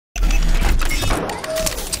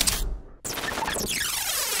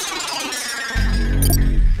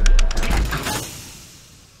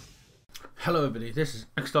Hello everybody, this is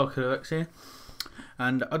XStark1ll3rX here,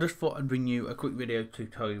 and I just thought I'd bring you a quick video to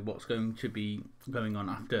tell you what's going to be going on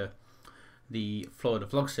after the Florida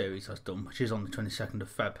vlog series has done, which is on the 22nd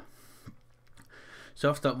of Feb. So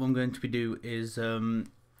after that, what I'm going to be doing is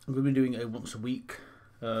I'm going to be doing a once a week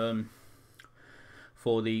for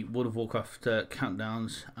the World of Warcraft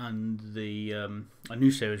countdowns and the a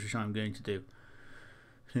new series which I'm going to do.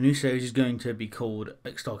 The new series is going to be called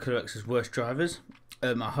XStark1ll3rX's Worst Drivers.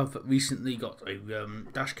 I have recently got a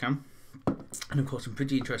dash cam, and of course some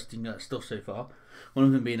pretty interesting stuff so far. One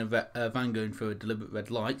of them being a van going through a deliberate red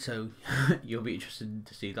light, so you'll be interested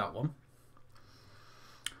to see that one.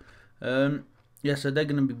 Yeah, so they're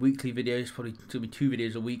going to be weekly videos, probably to be 2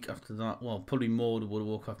 videos a week after that. Well, probably more the World of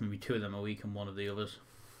Warcraft, maybe 2 of them a week and 1 of the others.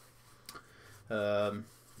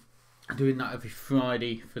 Doing that every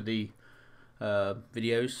Friday for the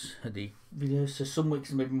videos. So some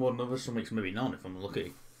weeks maybe more than others, some weeks maybe none if I'm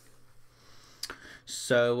lucky.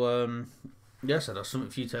 So yeah, so that's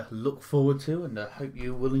something for you to look forward to, and I hope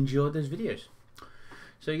you will enjoy those videos.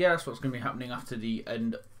 So yeah, that's what's going to be happening after the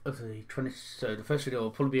end of the 20th. So the first video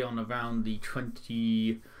will probably be on around the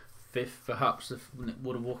 25th, perhaps, the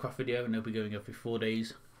World of Warcraft video, and they'll be going every 4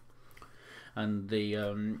 days. And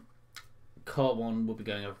the car one will be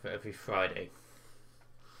going every Friday.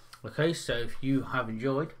 Okay, so if you have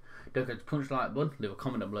enjoyed, don't forget to punch the like button, leave a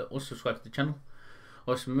comment down below, or subscribe to the channel.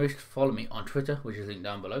 Also, remember to follow me on Twitter, which is linked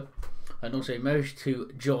down below. And also remember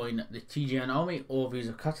to join the TGN Army or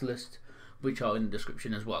Visa Catalyst, which are in the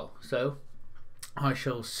description as well. So, I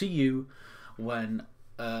shall see you when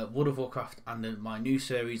World of Warcraft and then my new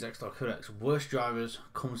series, XStark1ll3rX Worst Drivers,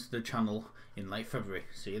 comes to the channel in late February.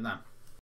 See you then.